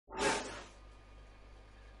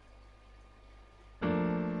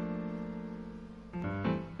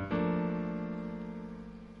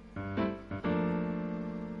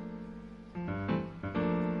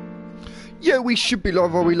Yeah, we should be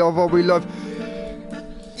live. Are we live? Are we live?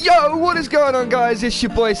 Yo, what is going on, guys? It's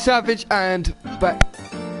your boy Savage, and back.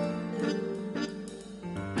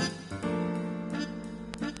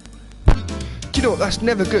 Do you know what? That's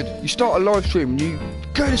never good. You start a live stream, you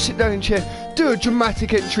go to sit down in a chair, do a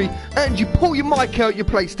dramatic entry, and you pull your mic out your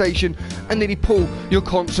PlayStation, and then you pull your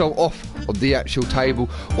console off of the actual table.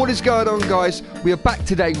 What is going on, guys? We are back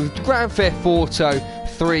today with Grand Theft Auto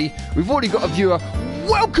 3. We've already got a viewer.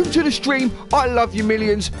 Welcome to the stream. I love you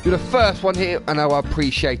millions. You're the first one here, and I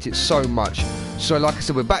appreciate it so much. So, like I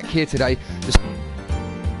said, we're back here today.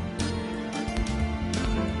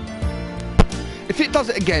 If it does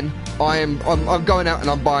it again, I'm going out and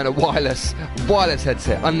I'm buying a wireless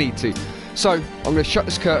headset. I need to. So I'm going to shut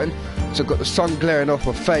this curtain. So I've got the sun glaring off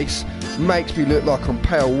my face. Makes me look like I'm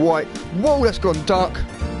pale white. Whoa, that's gone dark.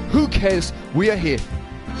 Who cares? We are here.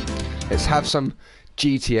 Let's have some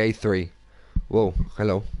GTA 3. Whoa,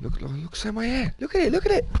 hello. Look at my hair. Look at it. Look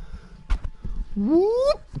at it.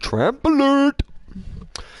 Whoop, tramp alert.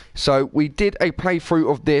 So we did a playthrough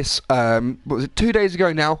of this. What was it? 2 days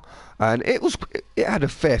ago now. And it had a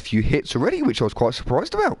fair few hits already, which I was quite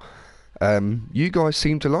surprised about. You guys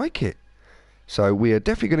seem to like it. So we are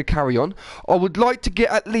definitely going to carry on. I would like to get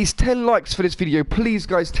at least 10 likes for this video. Please,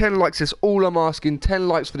 guys, 10 likes. That's all I'm asking. 10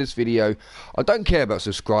 likes for this video. I don't care about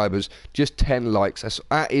subscribers. Just 10 likes.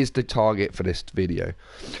 That is the target for this video.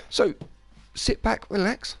 So sit back,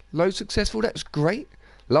 relax. Load successful. That's great.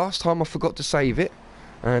 Last time I forgot to save it.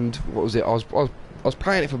 And what was it? I was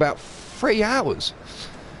playing it for about 3 hours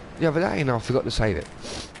the other day, and I forgot to save it.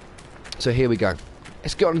 So here we go.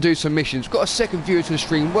 Let's get on and do some missions. Got a second viewer to the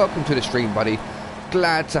stream. Welcome to the stream, buddy.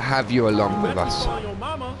 Glad to have you along with us. I'm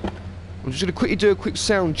just going to quickly do a quick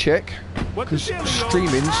sound check, because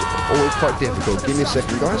streaming's always quite difficult. Give me a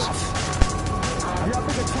second, guys.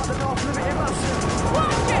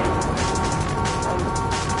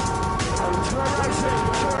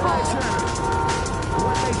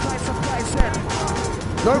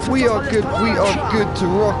 No, we are good. We are good to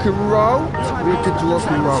rock and roll. We are good to rock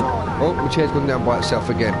and roll. Oh, my chair's gone down by itself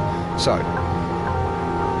again. So,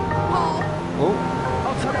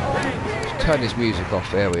 let's turn this music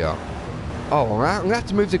off. There we are. Oh, I'm gonna have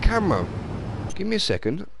to move the camera. Give me a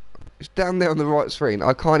second. It's down there on the right screen.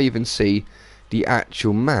 I can't even see the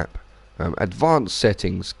actual map. Advanced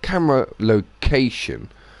settings, camera location.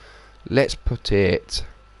 Let's put it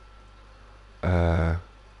upper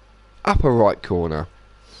right corner.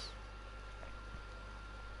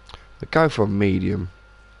 Go for medium.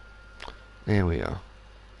 There we are.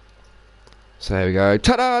 So there we go.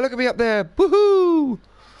 Ta-da! Look at me up there. Woohoo!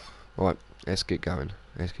 Right, let's get going.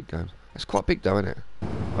 Let's get going. It's quite big though, isn't it?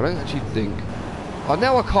 I don't actually think... Oh,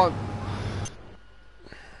 now I can't...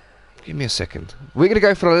 Give me a second. We're going to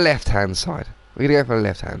go for the left-hand side. We're going to go for the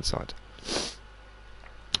left-hand side.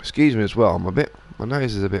 Excuse me as well. My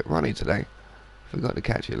nose is a bit runny today. Forgot to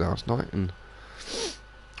catch it last night and...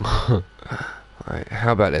 Right,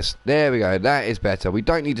 how about this? There we go. That is better. We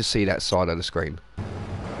don't need to see that side of the screen. So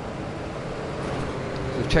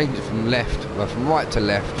change it from from right to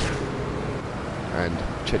left, and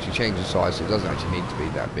actually change the size. So it doesn't actually need to be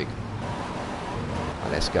that big.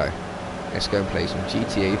 Right, let's go. Let's go and play some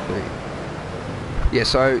GTA 3. Yeah.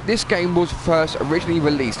 So this game was first originally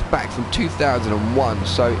released back from 2001.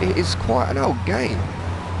 So it is quite an old game.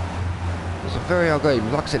 It's a very old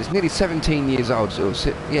game. Like I said, it's nearly 17 years old. So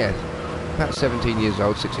yeah. About 17 years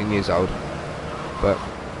old, 16 years old, but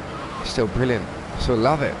it's still brilliant. So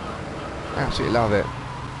love it, absolutely love it.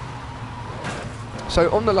 So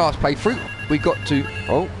on the last playthrough, we got to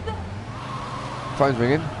phone's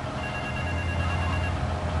ringing.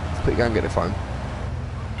 Quick, go and get the phone.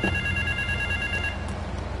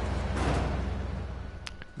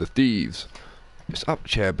 The thieves. Just up the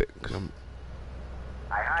chair a bit, because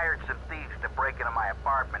I hired some thieves to break into my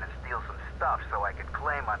apartment and steal some stuff so I could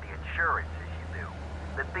claim on the insurance, as you do.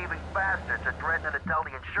 The thieving bastards are threatening to tell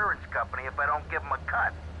the insurance company if I don't give them a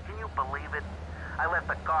cut. Can you believe it? I left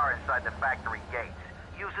the car inside the factory gates.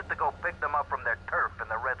 Use it to go pick them up from their turf in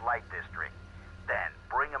the red light district. Then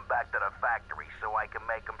bring them back to the factory so I can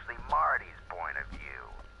make them see Marty's point of view.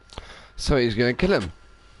 So he's going to kill him.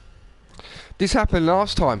 This happened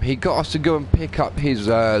last time. He got us to go and pick up his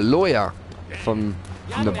lawyer from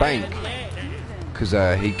the bank, because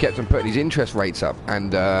he kept on putting his interest rates up,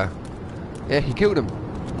 and yeah, he killed him.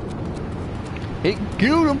 He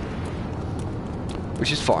killed him,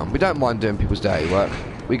 which is fine. We don't mind doing people's dirty work.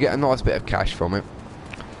 We get a nice bit of cash from it.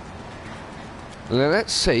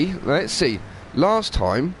 Let's see. Last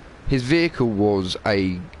time his vehicle was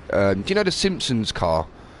a do you know the Simpsons car?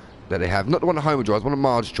 that they have. Not the one that Homer drives, one that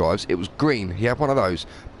Marge drives. It was green. He had one of those.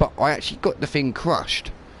 But I actually got the thing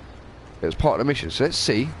crushed. It was part of the mission. So let's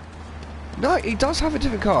see. No, he does have a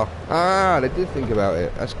different car. Ah, they did think about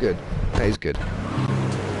it. That's good. That is good.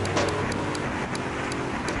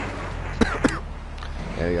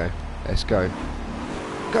 There we go. Let's go.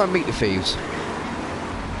 Go and meet the thieves.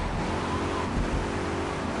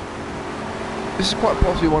 This is quite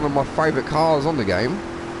possibly one of my favourite cars on the game.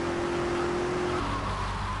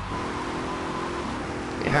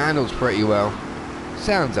 It handles pretty well.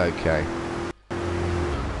 Sounds okay.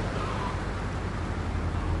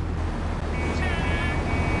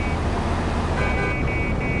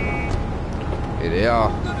 Here they are.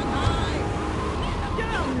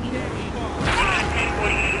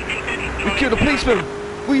 We killed a policeman!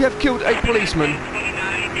 We have killed a policeman!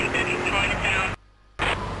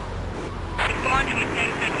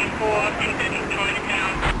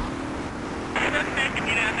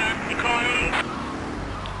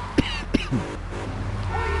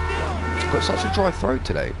 Got such a dry throat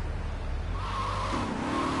today.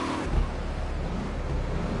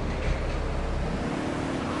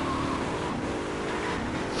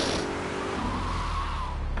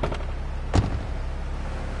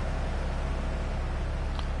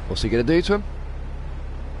 What's he gonna do to him?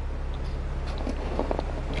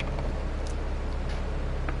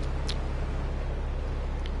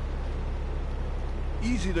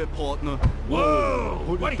 Easy there, partner.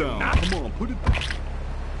 Whoa! Put it down. Come on, put it down.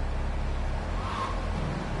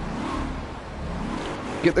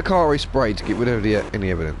 Get the car sprayed to get rid of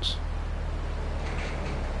any evidence.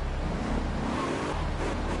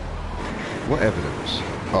 What evidence?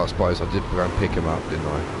 Oh, I suppose I did go and pick him up, didn't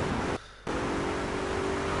I?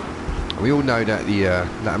 We all know that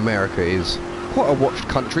that America is quite a watched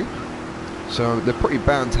country, so they're pretty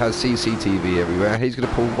bound to have CCTV everywhere. He's going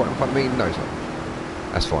to pull right in front of me? No, sir.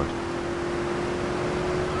 That's fine.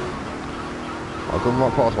 I've gone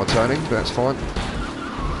right past my turning, but that's fine.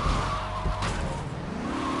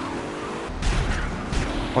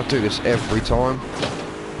 I do this every time.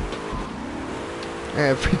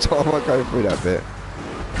 Every time I go through that bit.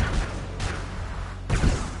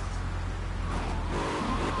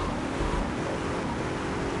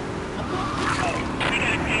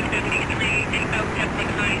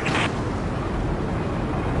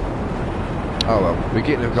 Oh well, we're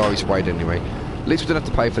getting the car sprayed anyway. At least we don't have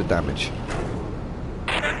to pay for the damage.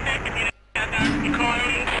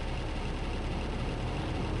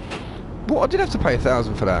 What? I did have to pay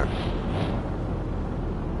 $1,000 for that.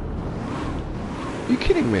 Are you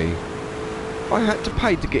kidding me? I had to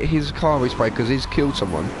pay to get his car resprayed because he's killed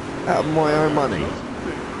someone out of my own money.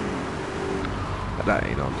 That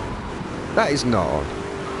ain't on. That is not on.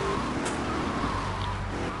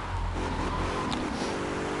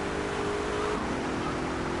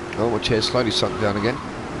 Oh, my chair's slowly sunk down again.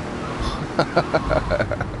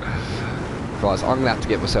 Guys, I'm going to have to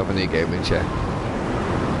get myself a new gaming chair.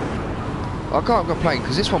 I can't complain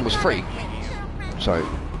because this one was free. So...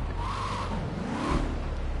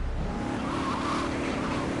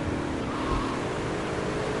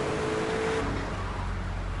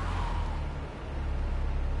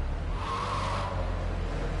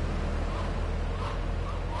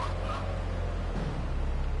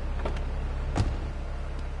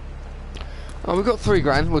 Oh, we've got $3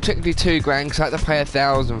 grand. Well, technically $2 because I had to pay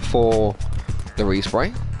 $1,000 for the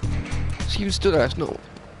respray. So you stood there,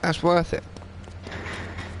 that's worth it.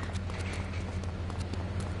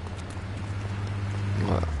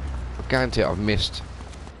 Right. I guarantee I've missed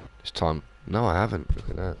this time. No, I haven't. Look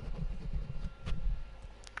at that.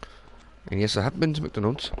 And yes, I have been to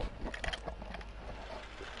McDonald's.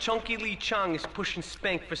 Chunky Lee Chong is pushing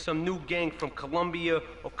Spank for some new gang from Colombia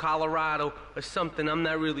or Colorado or something, I'm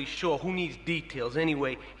not really sure. Who needs details?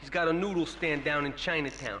 Anyway, he's got a noodle stand down in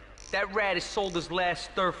Chinatown. That rat has sold his last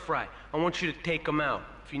stir fry. I want you to take him out.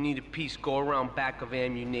 If you need a piece, go around back of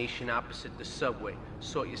Ammunition opposite the subway.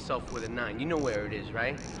 Sort yourself with a 9. You know where it is,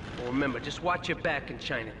 right? Well, remember, just watch your back in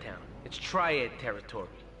Chinatown. It's triad territory.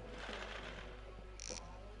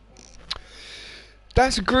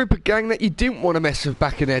 That's a group of gang that you didn't want to mess with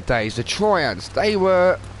back in their days. The Triads, they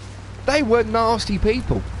were nasty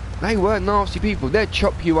people. They were nasty people. They'd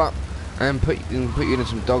chop you up and put you in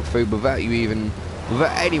some dog food without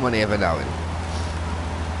anyone ever knowing.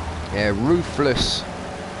 Yeah, ruthless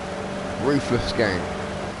gang.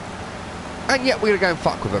 And yet we're gonna go and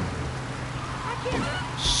fuck with them.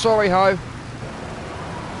 Sorry, ho.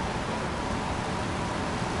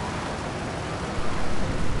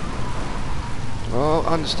 Oh,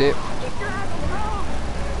 understep.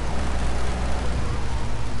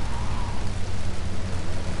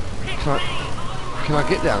 can I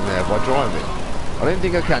get down there by driving? I don't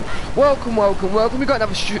think I can. Welcome, welcome, welcome. We've got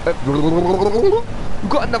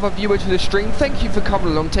another viewer to the stream. Thank you for coming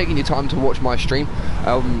along, taking your time to watch my stream.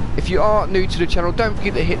 If you are new to the channel, don't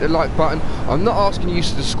forget to hit the like button. I'm not asking you to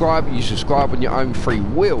subscribe. You subscribe on your own free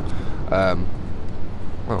will.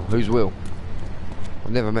 Well, who's Will?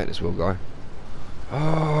 I've never met this Will guy.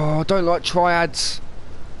 Oh, I don't like triads.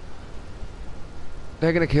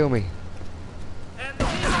 They're gonna kill me.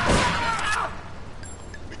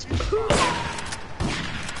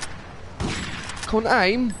 Come on,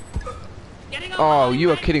 aim. Oh,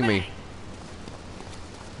 you are kidding me.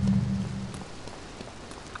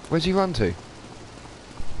 Where's he run to?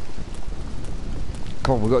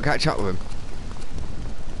 Come on, we've got to catch up with him.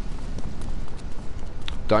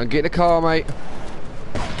 Don't get in the car, mate.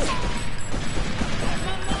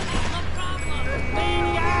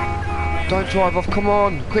 Don't drive off, come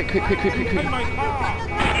on. Quick, quick, quick, quick, quick, quick.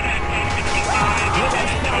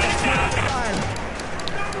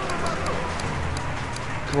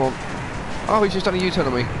 Come on. Oh, he's just done a U-turn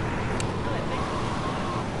on me.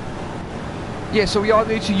 Yeah, so we are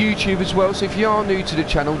new to YouTube as well, so if you are new to the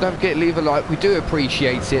channel, don't forget to leave a like. We do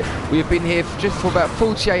appreciate it. We have been here just for about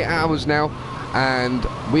 48 hours now, and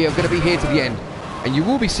we are going to be here to the end. And you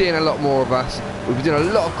will be seeing a lot more of us. We've been doing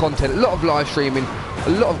a lot of content, a lot of live streaming,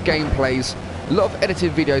 a lot of gameplays, a lot of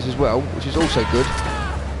edited videos as well, which is also good.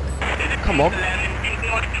 Come on.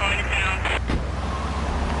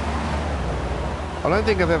 I don't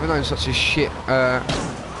think I've ever known such a shit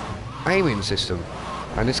aiming system.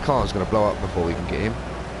 And this car's going to blow up before we can get him.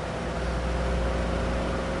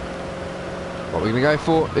 What are we going to go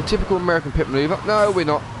for? The typical American pit maneuver? No, we're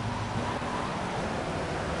not.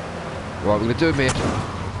 Right, we're going to do him here.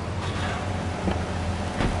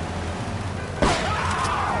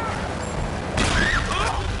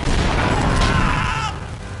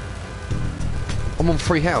 I'm on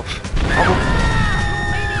free health.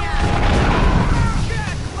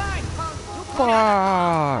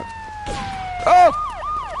 Fuck! Oh!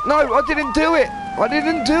 No, I didn't do it! I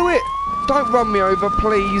didn't do it! Don't run me over,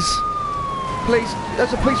 please. Please,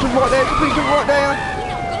 there's a policeman right there, there's a policeman right there!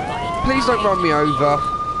 Please don't run me over.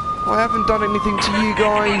 I haven't done anything to you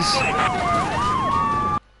guys.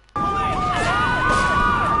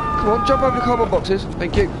 Come on, jump over the cardboard boxes.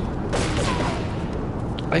 Thank you.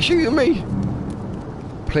 They're shooting me!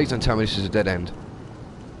 Please don't tell me this is a dead end.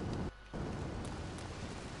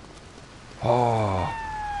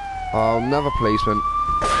 Oh, another policeman.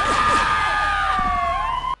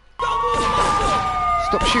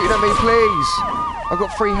 Stop shooting at me, please. I've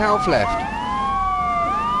got 3 health left.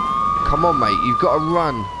 Come on, mate. You've got to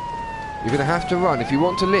run. You're going to have to run if you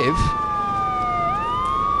want to live.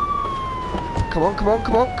 Come on, come on,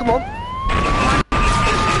 come on, come on.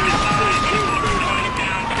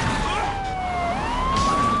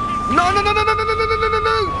 No, no, no, no, no, no, no, no, no, no,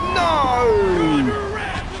 no, no!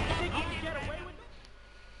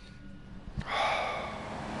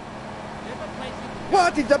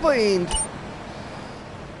 What is the point?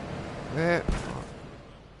 There.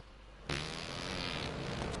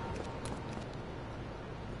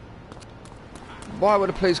 Why would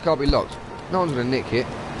a police car be locked? No one's gonna nick it.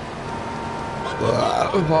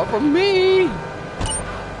 Apart from me!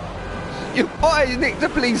 You boys nicked the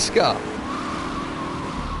police car!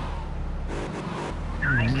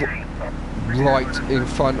 Right in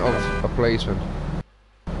front of a policeman.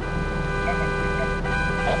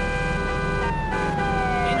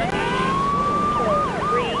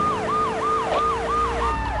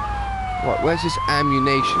 Right, where's this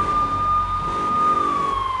ammunition?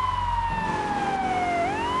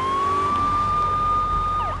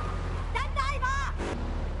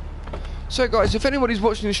 So guys, if anybody's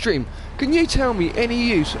watching the stream, can you tell me any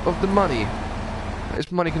use of the money that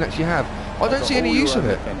this money can actually have? I don't see any use of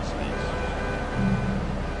it.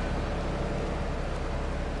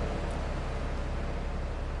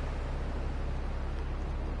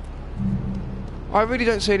 I really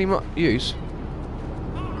don't see any use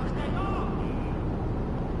of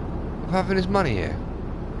having his money here.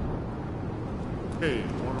 Hey,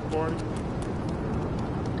 want a party?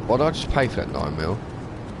 Why don't I just pay for that 9 mil?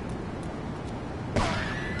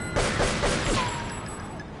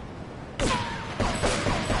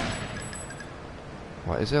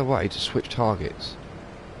 Right, is there a way to switch targets?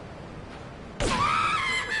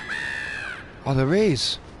 Oh, there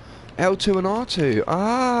is. L2 and R2.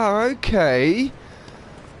 Ah, okay.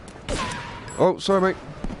 Oh, sorry, mate.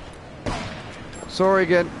 Sorry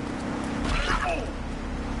again.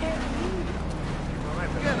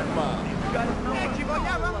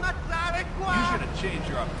 You should have changed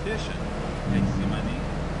your optician. Hey, see my knee?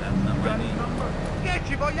 Che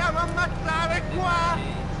ci vogliamo ammazzare qua?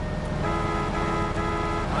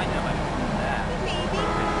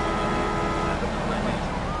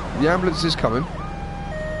 The ambulance is coming.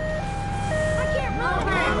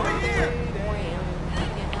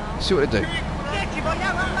 See what they do. Che ci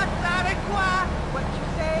vogliamo ammazzare qua? What you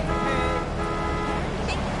say?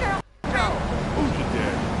 Who's your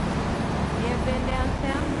dad? You ever been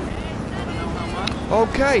downtown?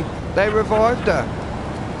 Okay, they revived her.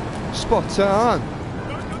 Spot on.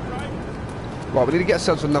 Right, we need to get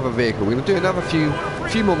ourselves another vehicle. We're gonna do another few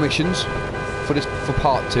more missions for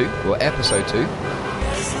part 2 or episode 2.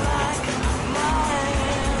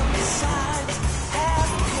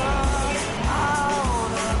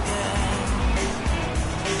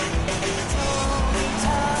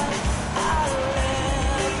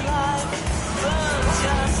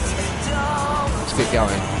 Let's get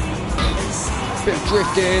going. Bit of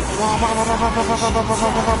drifting.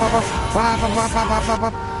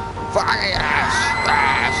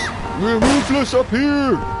 We're ruthless up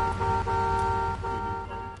here.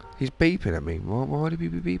 He's beeping at me. Why would he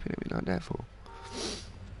be beeping at me like that for?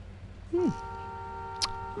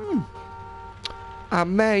 I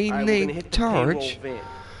may need torch.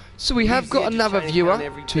 So we have got another viewer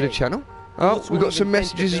to the channel. Oh, we got some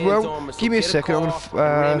messages as well. Give me a second. I'm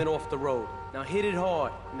gonna off the road. Now hit it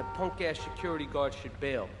hard, and the punk-ass security guard should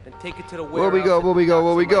bail. Then take it to the where we warehouse.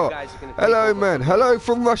 go? Hello, man. Hello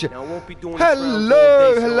from Russia. Now, I won't be doing this round all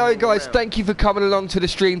day, so Hello, hang guys. around. Thank you for coming along to the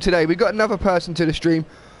stream today. We got another person to the stream.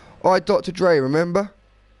 Dr. Dre, remember?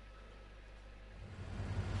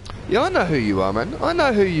 Yeah, I know who you are, man. I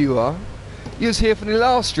know who you are. You was here for the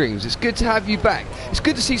last streams. It's good to have you back. It's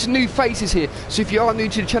good to see some new faces here. So if you are new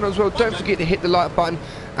to the channel as well, don't forget to hit the like button.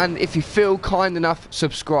 And if you feel kind enough,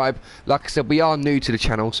 subscribe. Like I said, we are new to the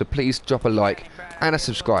channel, so please drop a like and a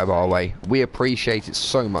subscribe our way. We appreciate it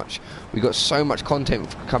so much. We got so much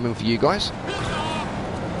content coming for you guys.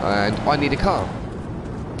 And I need a car.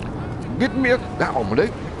 Get me that one, will do.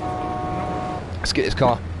 Let's get this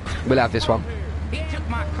car. We'll have this one. He took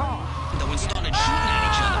my car. Then we started shooting at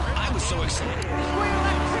each other. I was so excited.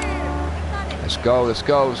 Let's go, let's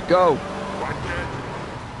go, let's go.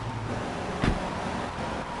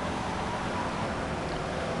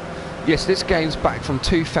 Yes, this game's back from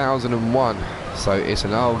 2001, so it's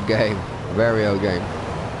an old game, very old game.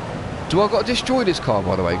 Do I got to destroy this car,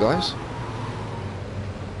 by the way, guys?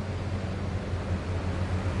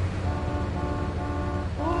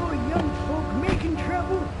 Oh, young folk making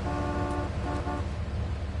trouble.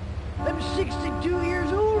 I'm 62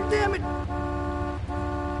 years old, damn it.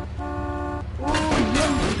 Oh,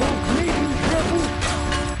 young folk making trouble.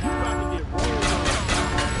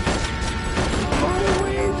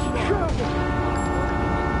 Always trouble.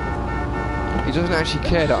 He doesn't actually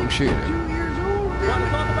care that I'm shooting him. 2 years old, damn it.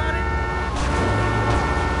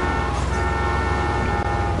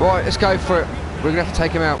 Right, let's go for it. We're going to have to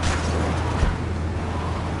take him out.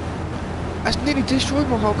 That's nearly destroyed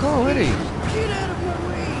my whole car already. Get out of my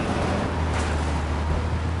way.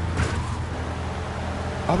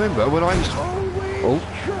 I remember when I used to... Always Oh.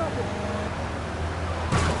 trouble.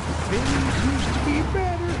 Things used to be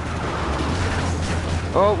better.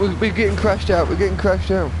 Oh, we're getting crashed out. We're getting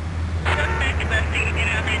crashed out.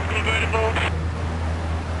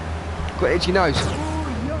 Got itchy nose. Oh,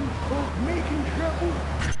 young folk making trouble.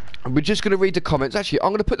 And we're just going to read the comments. Actually, I'm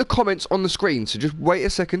going to put the comments on the screen. So just wait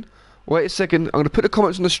a second. Wait a second. I'm going to put the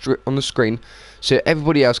comments on the screen so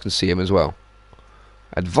everybody else can see them as well.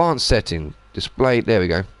 Advanced setting. Display. There we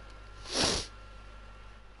go.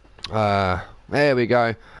 There we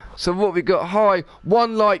go. So what we got? Hi.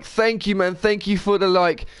 1 like. Thank you, man. Thank you for the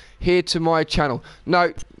like here to my channel.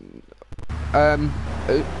 No.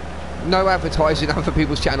 No advertising other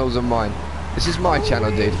people's channels on mine. This is my channel,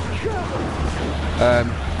 dude.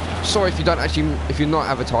 Sorry if you're not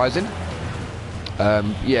advertising.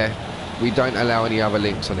 Yeah, we don't allow any other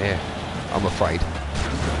links on here, I'm afraid.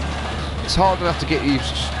 It's hard enough to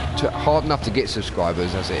get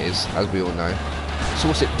subscribers as it is, as we all know. So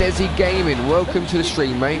what's it? Desi Gaming, welcome to the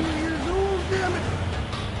stream, mate.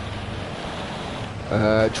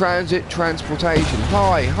 Transit Transportation.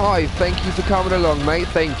 Hi, thank you for coming along, mate.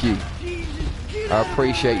 Thank you. I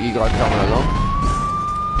appreciate you guys coming along.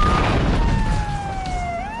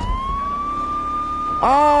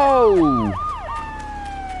 Oh!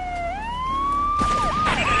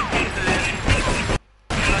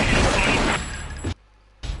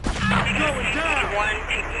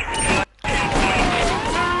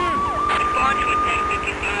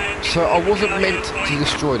 So I wasn't meant to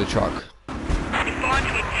destroy the truck.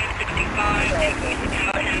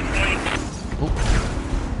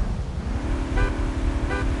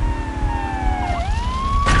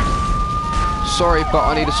 sorry, but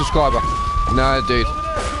I need a subscriber. No, dude.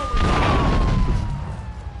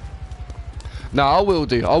 No, I will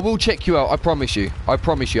do. I will check you out. I promise you. I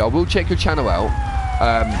promise you. I will check your channel out.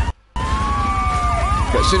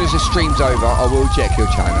 But as soon as the stream's over, I will check your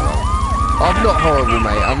channel out. I'm not horrible,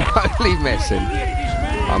 mate. I'm only messing.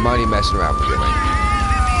 I'm only messing around with you, mate.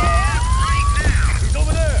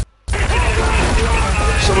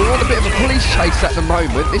 So we want a bit of a police chase at the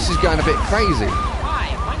moment. This is going a bit crazy. Hi,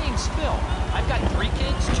 my name's Phil. I've got 3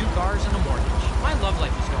 kids, 2 cars, and a mortgage. My love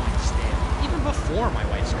life is going stale, even before my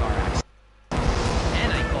wife's car accident.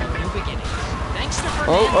 And I call new beginnings. Thanks to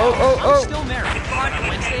Fernando, I'm still married.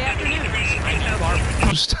 Wednesday afternoons, I do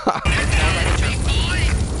barbecue. Stop.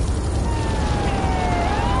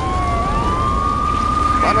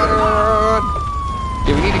 Run.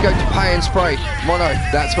 Yeah, we need to go to Pay and Spray. Mono,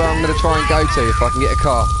 that's where I'm going to try and go to if I can get a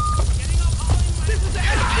car.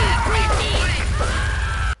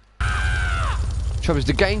 Trouble is,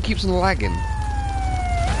 the game keeps on lagging.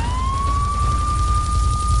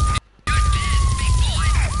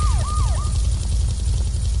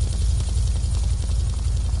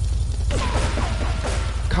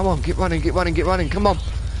 Come on, get running, come on.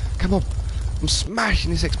 Come on. I'm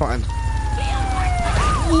smashing this X button.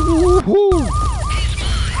 Woo-hoo.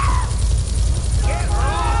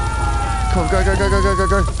 Come on, go.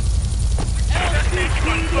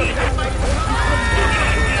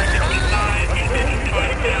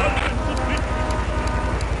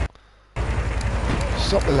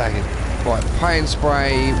 Stop the lagging. Right, Pay and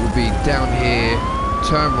Spray will be down here.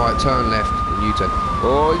 Turn right, turn left, and U-turn.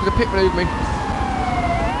 Oh, you're going to pit maneuver me.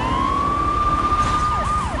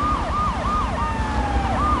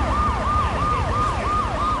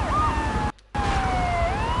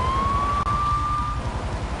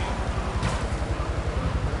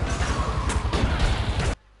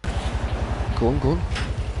 Go on.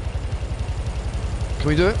 Can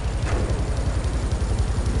we do it?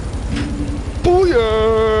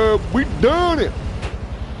 Booyah! We done it!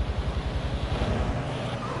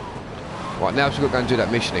 Right, now we've got to go and do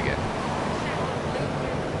that mission again.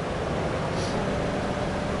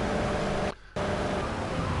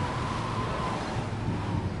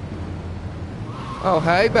 Oh,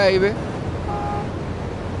 hey, baby.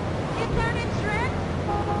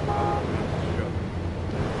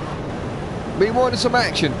 We wanted some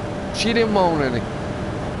action. She didn't want any.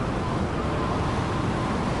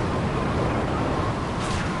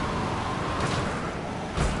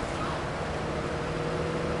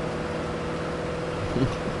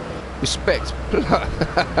 Respect.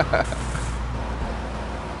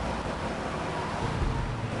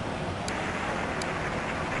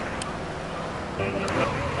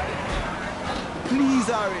 Please,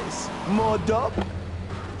 Iris. More dub?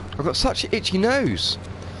 I've got such an itchy nose.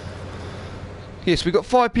 Yes, we've got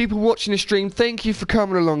 5 people watching the stream. Thank you for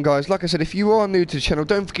coming along, guys. Like I said, if you are new to the channel,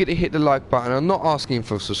 don't forget to hit the like button. I'm not asking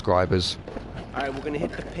for subscribers. Alright, we're gonna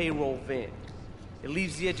hit the payroll van. It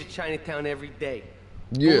leaves the edge of Chinatown every day.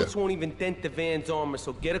 Yeah. Bullets won't even dent the van's armor,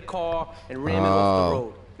 so get a car and ram it off the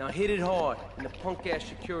road. Now hit it hard, and the punk-ass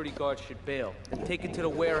security guard should bail. Then take it to the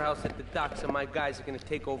warehouse at the docks, and my guys are gonna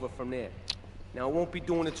take over from there. Now it won't be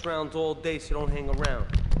doing its rounds all day, so don't hang around.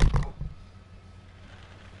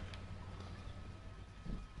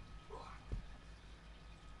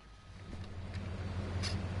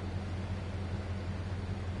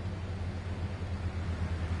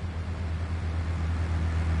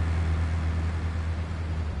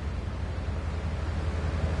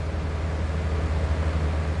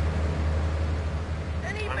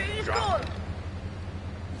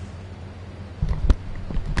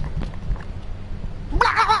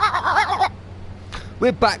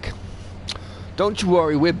 We're back. Don't you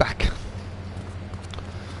worry, we're back.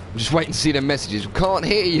 I'm just waiting to see the messages. We can't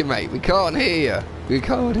hear you, mate. We can't hear you. We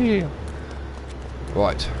can't hear you.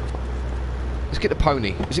 Right. Let's get the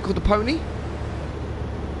pony. Is it called the pony?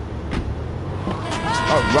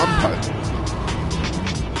 Oh, Rumpo.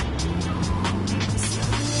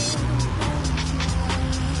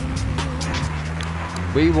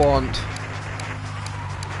 We want...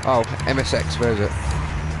 Oh, MSX, where is it?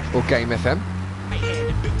 Or Game FM.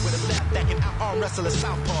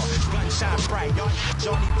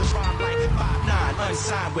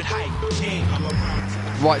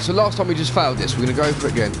 Right, so last time we just failed this. We're going to go for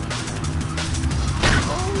it again.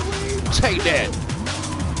 Take that.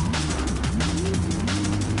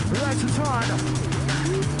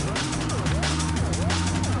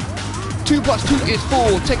 2 plus 2 is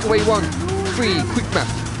 4. Take away 1. 3. Quick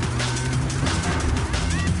math.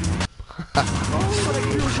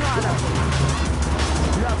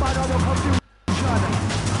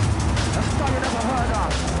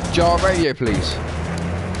 Jar radio, please.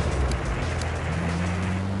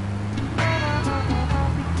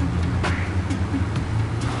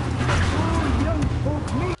 Young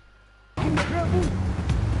folk making trouble.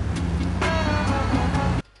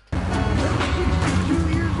 62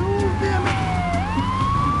 years old, damn it.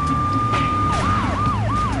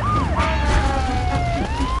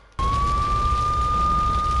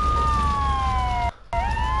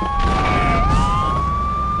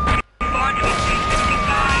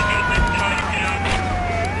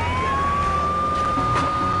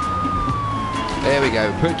 There we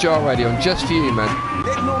go. Put Jar radio on just for you, man.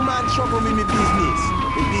 Let no man trouble me business.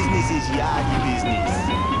 The business is yardy business.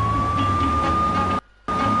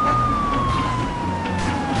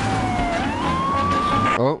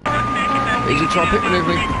 Oh, easy try pit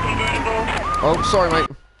maneuver. Oh, sorry, mate.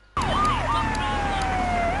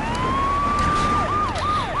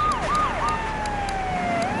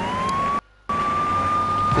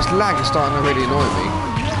 This lag is starting to really annoy me.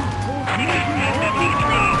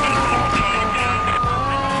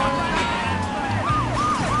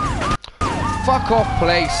 Fuck off,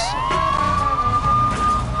 place.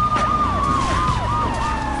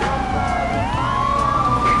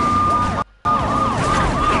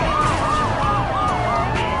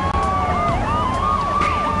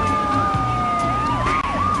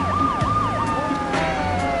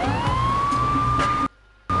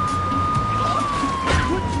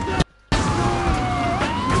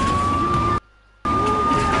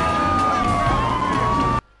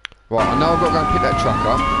 Right, I know I've got to go and pick that truck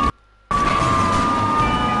up.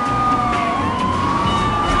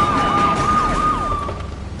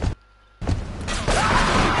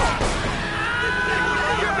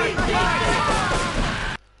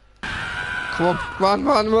 Come on, run,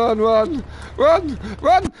 run, run, run, run,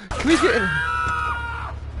 run! Can we get in?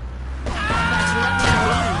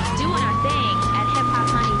 Doing our thing at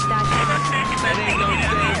hiphophoneys.com. That ain't no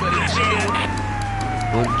thing, but it's chill.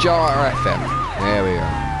 On Jar FM. There we go.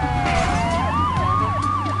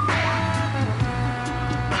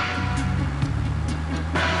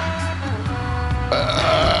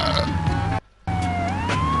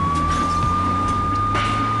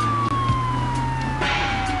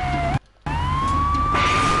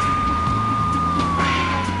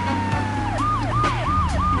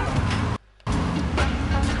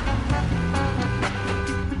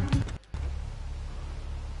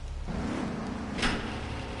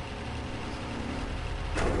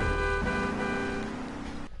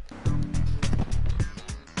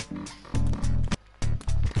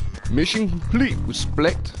 Mission complete.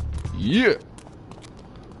 Respect. Yeah.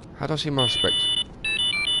 How do I see my respect?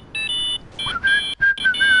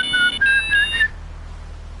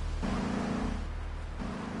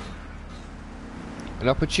 An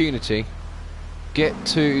opportunity. Get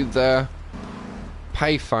to the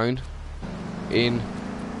payphone in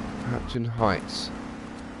Hampton Heights.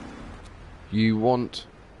 You want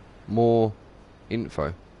more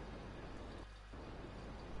info?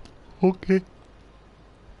 Okay.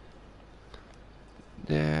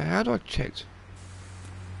 Yeah, how do I check?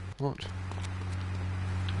 What?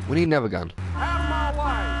 We need another gun.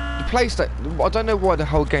 The PlayStation. I don't know why the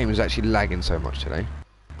whole game is actually lagging so much today.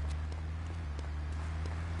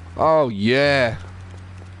 Oh yeah.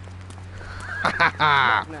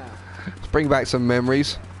 Let's bring back some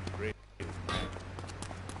memories.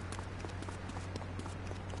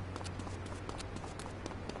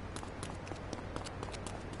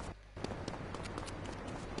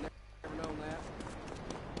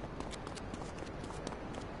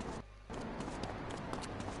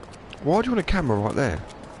 Why do you want a camera right there?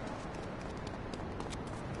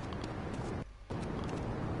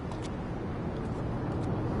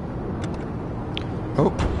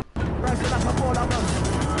 Oh.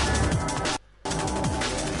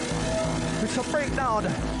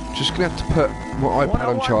 Just gonna have to put my iPad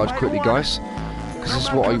on charge quickly, guys, because this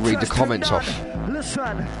is what I read the comments off.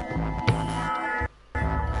 Listen.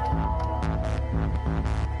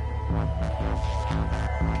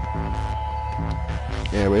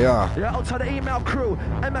 Here we are. Yeah, out to the email crew,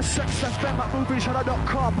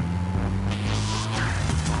 msxfm@movieshoutout.com.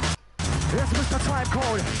 Here's Mr. Time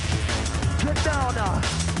Code. Get down now.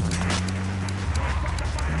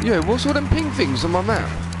 Yeah, what's all them pink things on my map?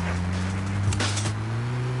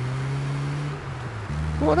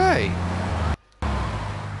 What are they?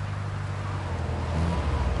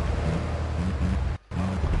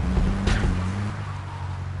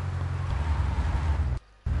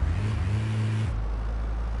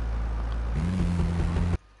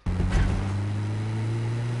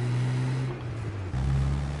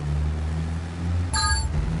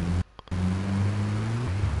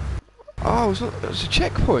 Oh, it's a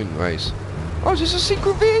checkpoint race. Oh, is this a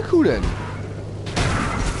secret vehicle then?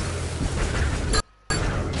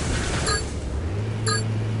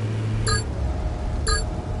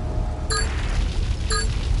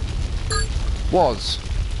 Was.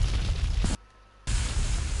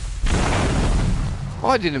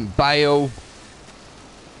 I didn't bail.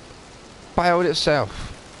 Bailed itself.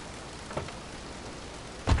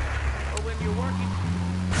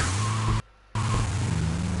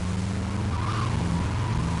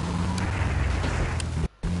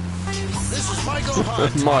 This is Michael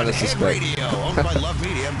Hunt Minus on Head suspect. Radio, owned by Love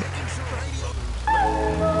Media.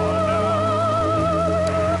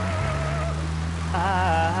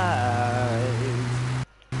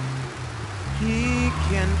 He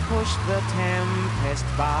can push the tempest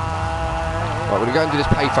by. Right, we're going to go and do this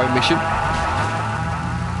payphone mission.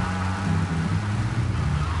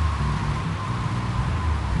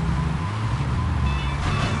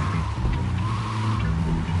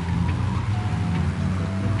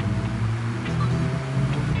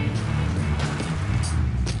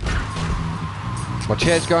 My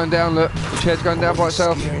chair's going down, look. The chair's going down by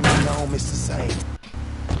itself.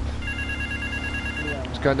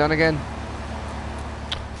 It's going down again.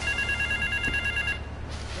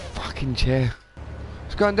 Fucking chair.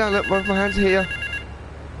 It's going down, look, both my hands are here.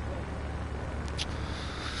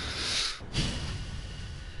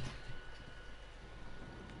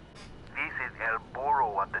 This is El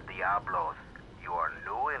Burro at the Diablos. You are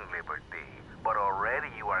new in Liberty, but already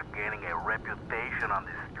you are gaining a reputation on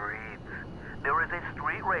the streets. There is a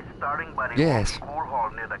street race starting by the old school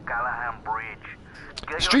hall near the Callahan Bridge.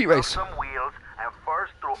 Get Street yourself race. some wheels, and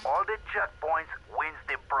first through all the checkpoints wins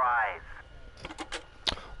the prize.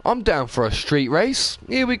 I'm down for a street race.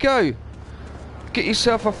 Here we go. Get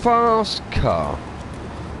yourself a fast car.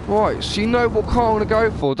 Right, so you know what car I'm going to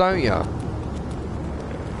go for, don't you?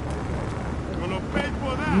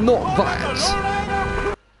 Not that.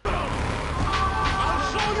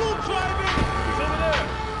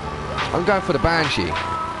 I'm going for the Banshee.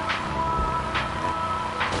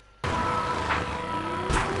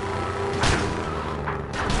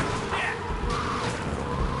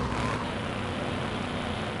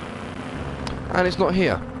 And it's not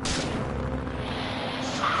here.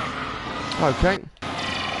 Okay.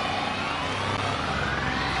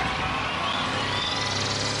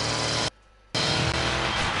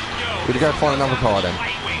 We're gonna go find another car then.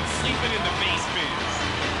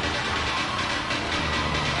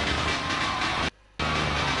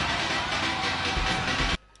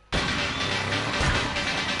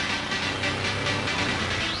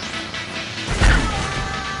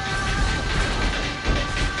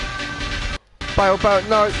 Bail, bail,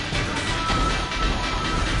 no.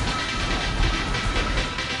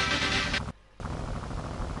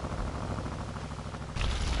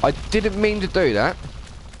 I didn't mean to do that.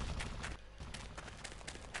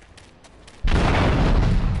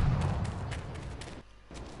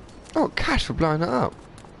 Oh, cash for blowing that up.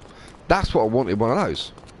 That's what I wanted, one of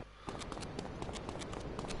those.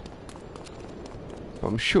 But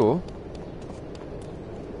I'm sure.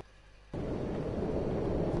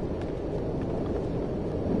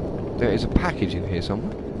 There is a package in here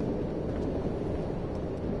somewhere.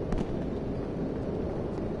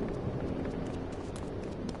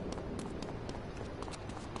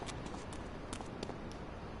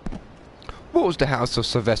 What was the house of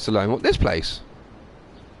Sylvester Stallone? What, this place?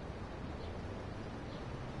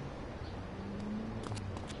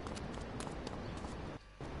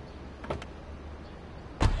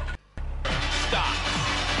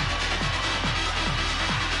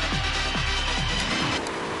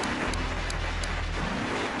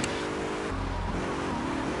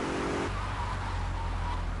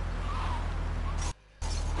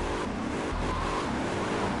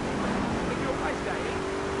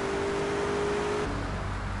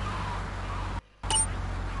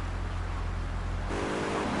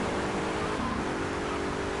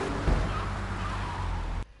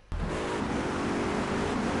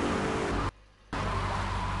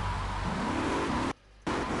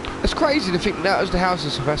 It's crazy to think that was the house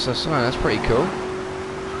of Sylvester Stallone. That's pretty cool.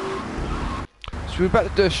 So we're about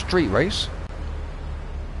to do a street race.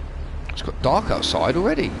 It's got dark outside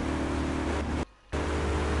already.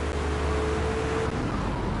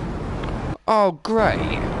 Oh, great.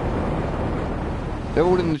 They're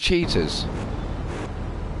all in the cheaters.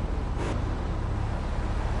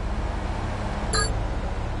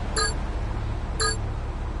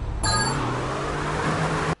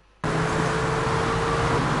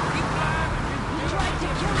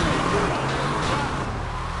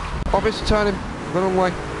 Obviously turning the wrong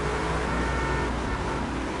way.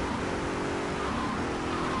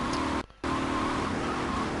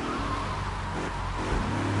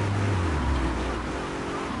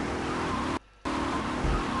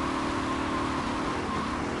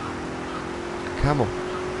 camel.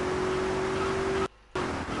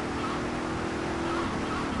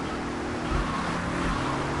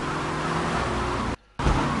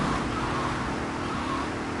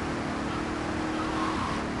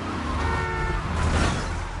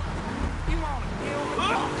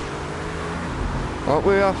 Oh,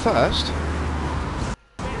 we are first.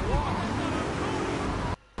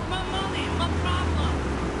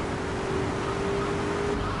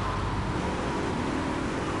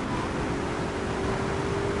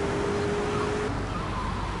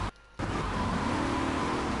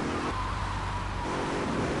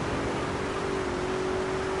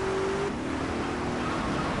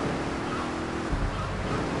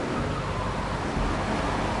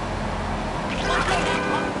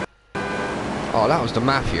 Oh, that was the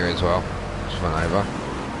mafia as well. Just went over.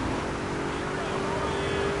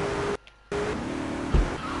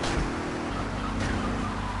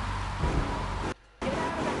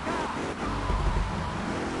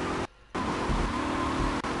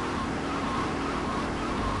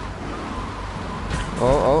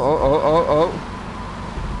 Oh.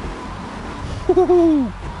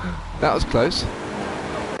 That was close.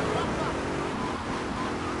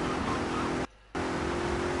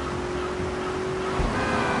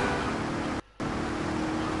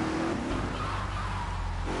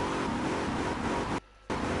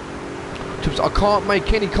 I can't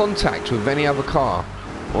make any contact with any other car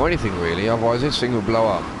or anything really, otherwise this thing will blow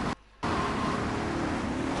up.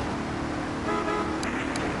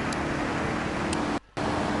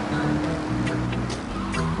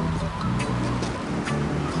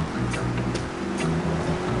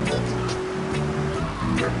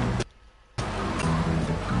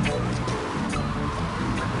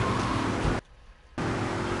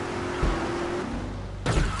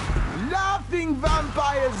 Laughing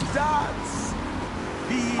vampires dance.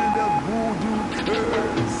 Feel the voodoo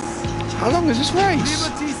curse. How long is this race?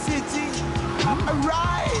 Liberty City,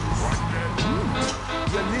 arise.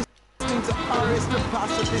 You're listening to Aris the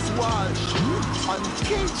Pacifist Walsh on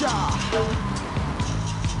Keja.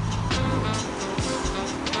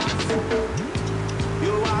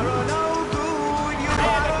 You are no good, you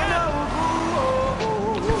are no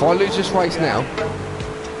good. If I lose this race now,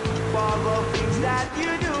 For the things that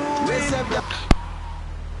you do,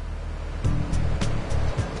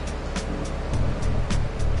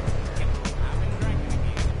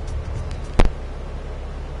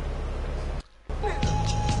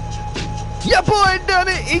 yeah, boy, done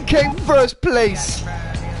it. He came first place.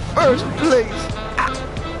 First place.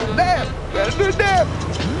 Damn, better do damn.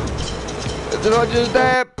 Did I just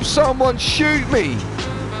damn someone shoot me?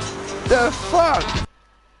 The fuck?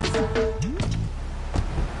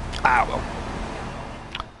 Ah, well.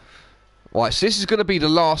 Right, so this is going to be the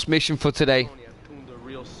last mission for today. I've tuned her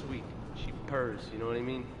real sweet. She purrs, you know what I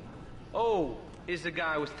mean? Oh, here's the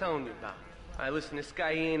guy I was telling you about. Alright, listen, this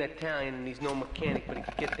guy, he ain't Italian and he's no mechanic, but he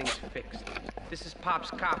can get things fixed. This is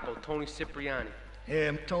Pop's capo, Tony Cipriani. Hey,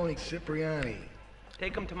 I'm Tony Cipriani.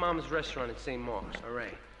 Take him to Mama's restaurant at St. Mark's,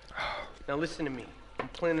 alright? Now listen to me. I'm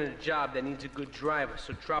planning a job that needs a good driver,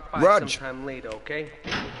 so drop by Raj. sometime later, okay?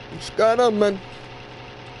 What's going on, man?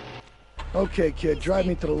 Okay, kid, drive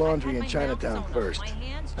me to the laundry in Chinatown first.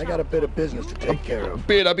 I got a bit of business to take care of.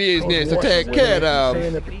 Bit of business to take care Paying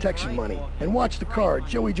of. the protection money. And watch the car.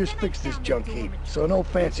 Joey just fixed this junk heap. So no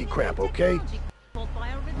fancy crap, okay?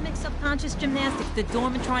 Biorhythmic subconscious gymnastics. The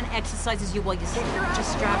Dormitron exercises you while you sleep.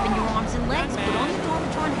 Just strap in your arms and legs, put on the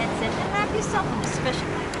Dormitron headset, and wrap yourself in a special...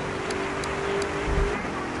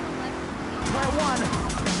 Try one.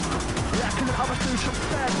 Reacting to other two shots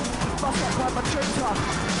dead. Bust up by my traitor.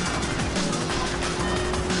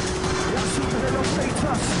 That's superhero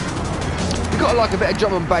status. You gotta like a bit of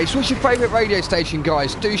drum and bass. What's your favourite radio station,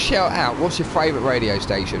 guys? Do shout out. What's your favourite radio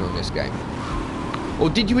station on this game? Or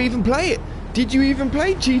did you even play it? Did you even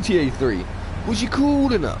play GTA 3? Was you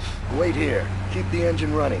cool enough? Wait here. Keep the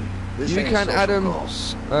engine running. This You ain't can social Adam call.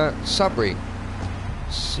 Sabri.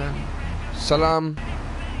 Salam.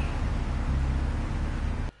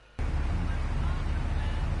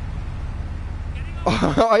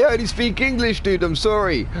 I only speak English, dude. I'm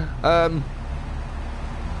sorry.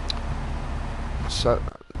 So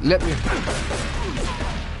let me.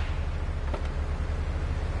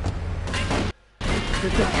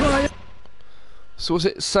 So was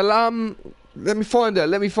it Salam? Let me find her.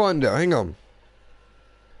 Let me find her. Hang on.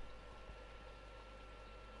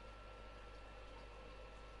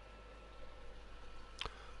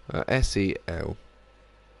 SEL.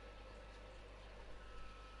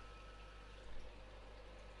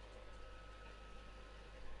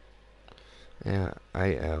 Yeah,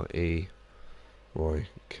 ALEYKUM.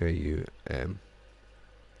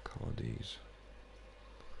 Cardies.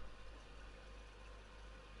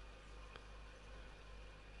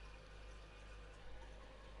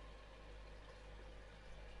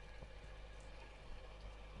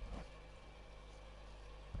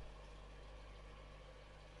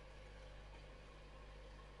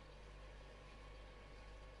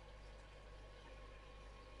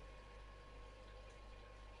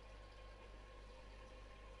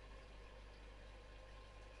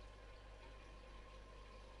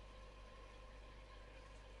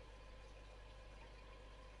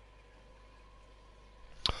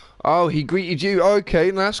 Oh, he greeted you.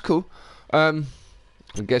 Okay, that's cool. I'm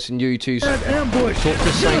guessing you two talk the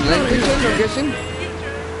same language then, I'm guessing.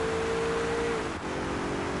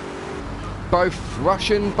 Both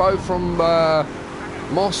Russian, both from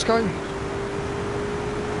Moscow.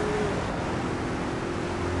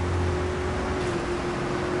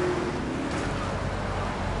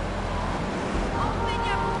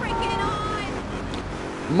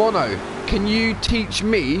 Mono, can you teach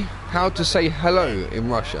me how to say hello in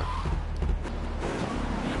Russia?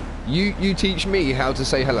 You teach me how to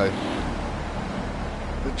say hello.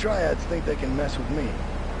 The Triads think they can mess with me.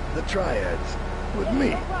 The Triads. With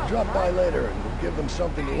me. Drop by later and we'll give them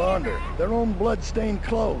something to launder. Their own blood-stained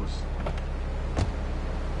clothes.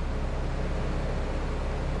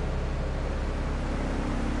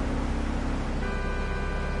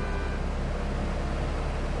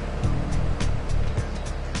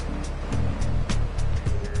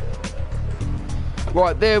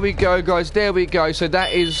 Right, there we go, guys. There we go. So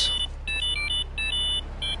that is...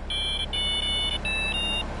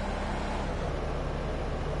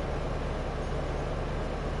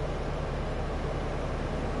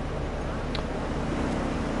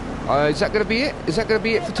 is that going to be it? Is that going to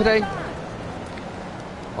be it for today?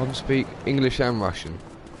 I speak English and Russian.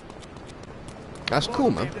 That's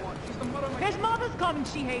cool, man. His mother's coming,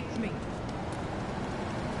 she hates me.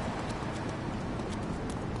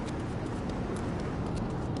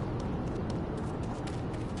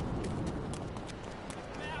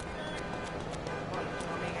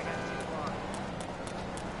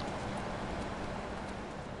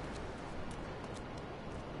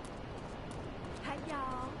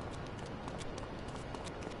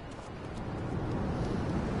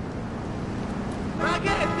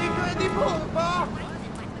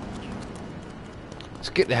 Let's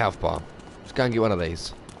get the health bar. Let's go and get one of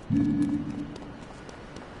these.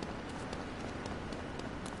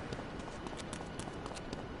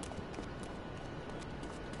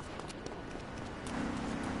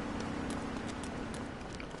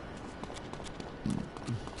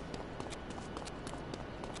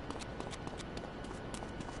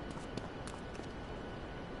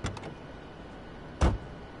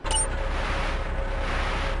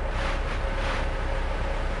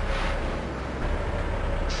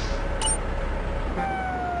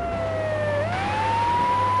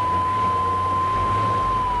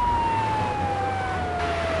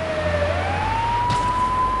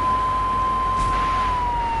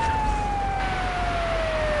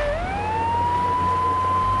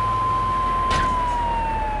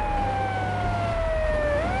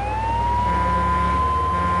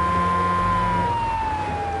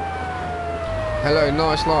 Hello,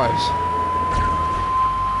 nice lives.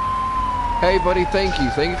 Hey buddy, thank you.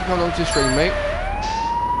 Thank you for coming on to the stream, mate.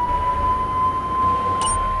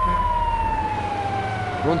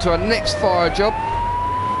 We're on to our next fire job.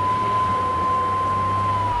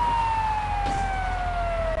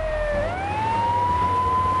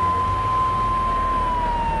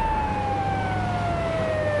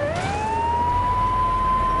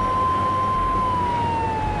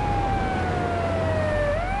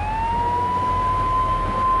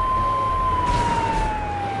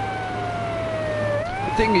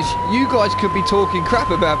 The thing is, you guys could be talking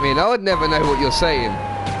crap about me and I would never know what you're saying.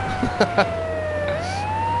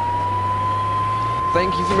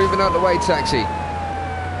 Thank you for moving out the way, taxi.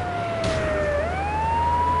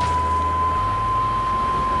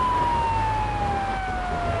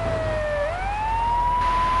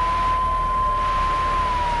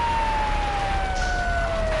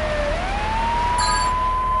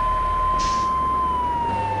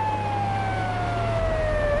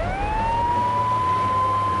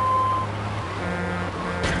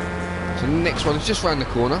 So the next one is just round the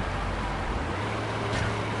corner.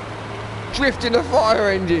 Drifting a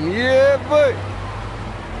fire engine, yeah, boy.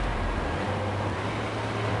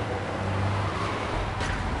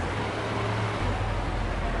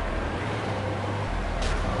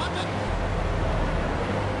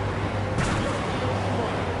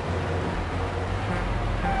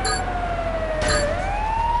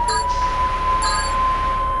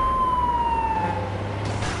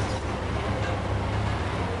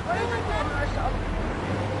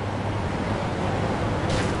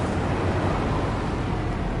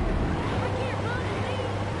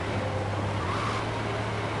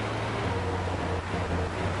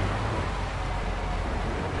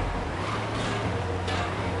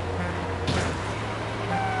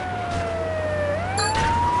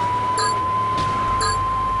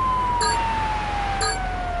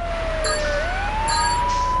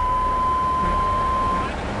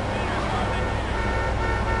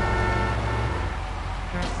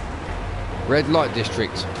 Red light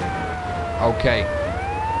district. Okay.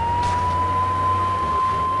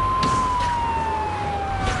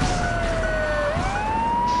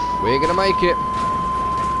 We're gonna make it.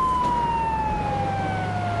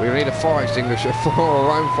 We need a fire extinguisher for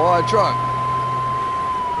our own fire truck.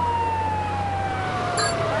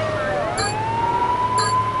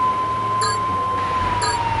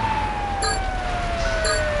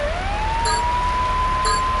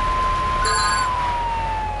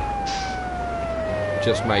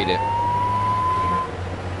 Just made it.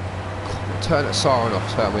 Turn that siren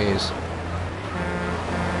off, tell me is.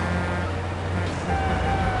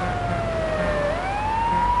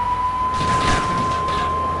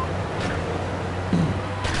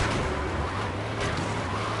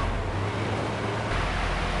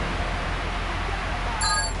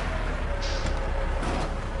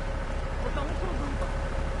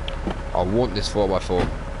 I want this 4x4.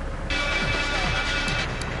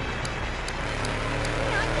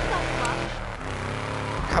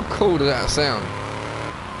 How cool does that sound?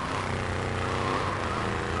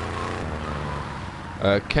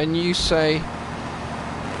 Can you say...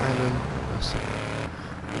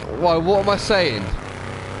 Why, what am I saying?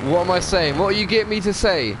 What am I saying? What are you getting me to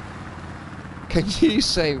say? Can you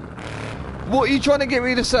say... What are you trying to get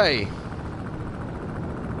me to say?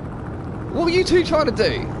 What are you two trying to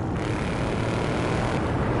do?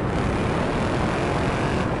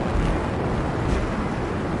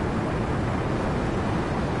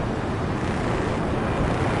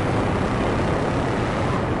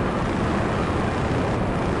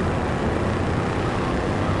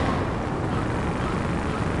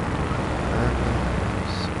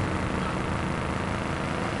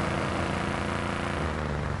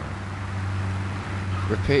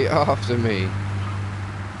 Repeat after me.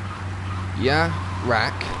 Ya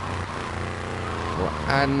rack or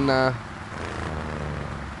Anna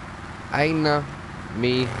Aina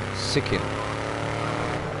me sickin.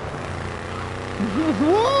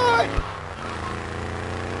 What?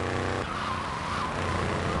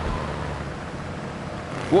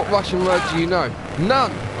 What Russian word do you know?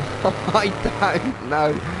 None. I don't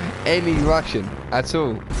know any Russian at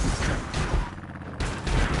all.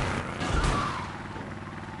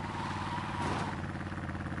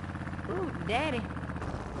 Daddy.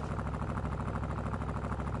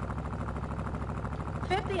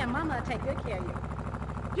 50 and Mama will take good care of you.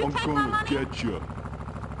 You I'm take my gonna money? get you.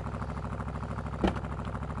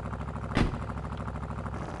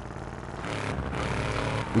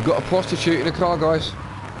 We've got a prostitute in the car, guys.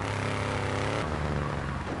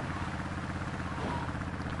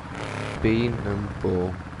 Bean and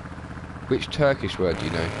ball. Which Turkish word do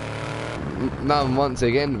you know? None once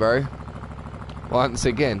again, bro. Once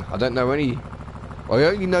again, I don't know any. I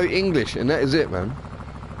only know English, and that is it, man.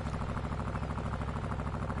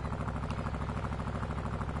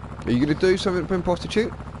 Are you gonna do something for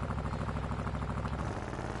prostitute?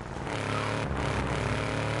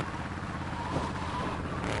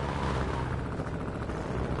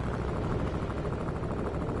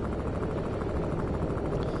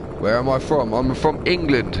 Where am I from? I'm from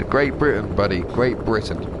England, Great Britain, buddy. Great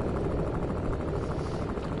Britain.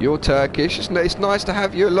 You're Turkish. It's nice to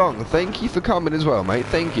have you along. Thank you for coming as well, mate.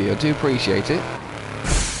 Thank you. I do appreciate it.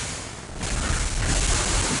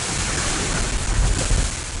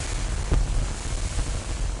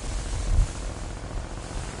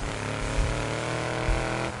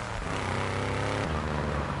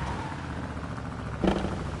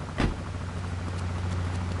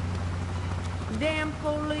 Damn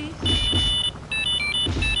police.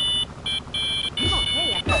 You gonna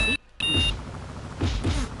pay after I beat you.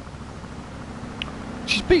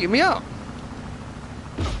 She's beating me up.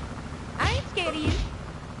 I ain't scared of you.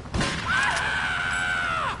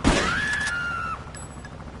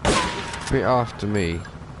 Repeat after me.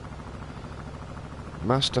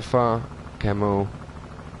 Mustafa Kemal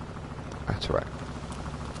Atarak.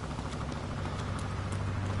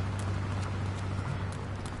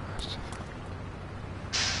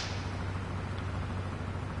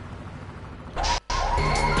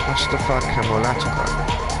 Mustafa Kemal Atarak.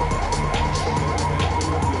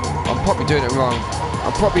 I'm probably doing it wrong.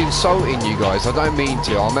 I'm probably insulting you guys. I don't mean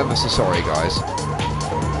to. I'm ever so sorry, guys.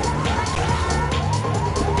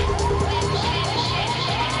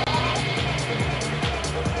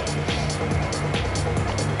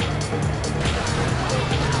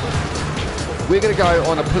 We're going to go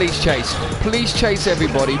on a police chase. Police chase,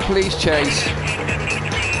 everybody. Police chase.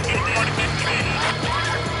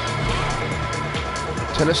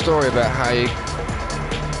 Tell a story about how you...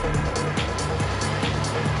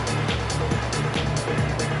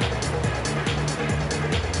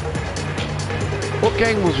 What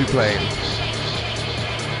game was we playing?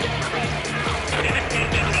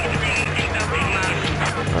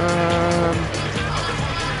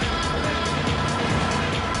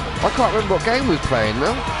 I can't remember what game we was playing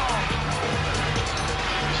now.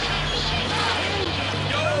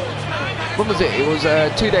 When was it? It was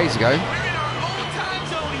 2 days ago.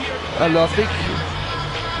 And I think...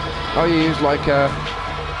 Oh, yeah, it was like...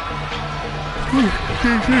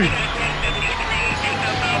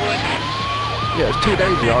 Yeah, it was 2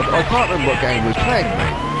 days ago. I can't remember what game we was playing,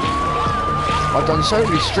 mate. I've done so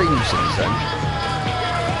many streams since then.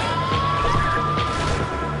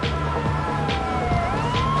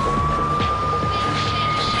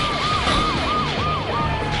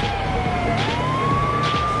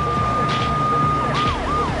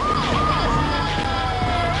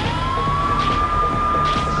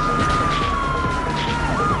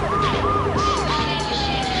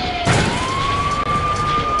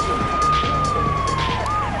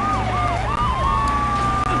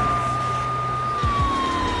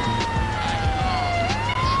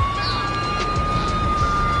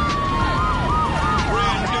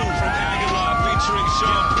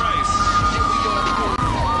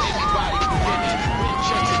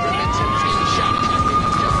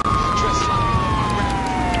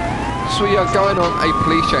 We are going on a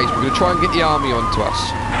police chase. We're going to try and get the army onto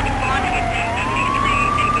us.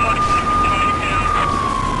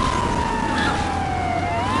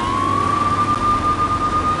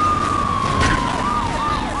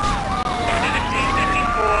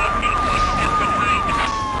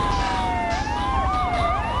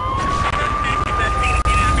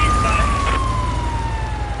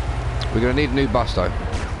 We're going to need a new bus though.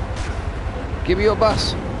 Give me your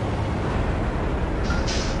bus.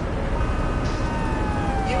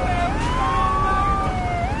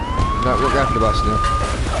 No, we'll go for the bus now.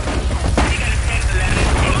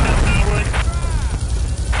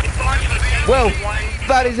 Well,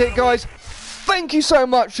 that is it, guys. Thank you so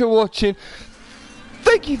much for watching.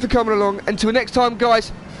 Thank you for coming along. Until next time,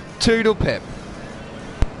 guys, toodle pip.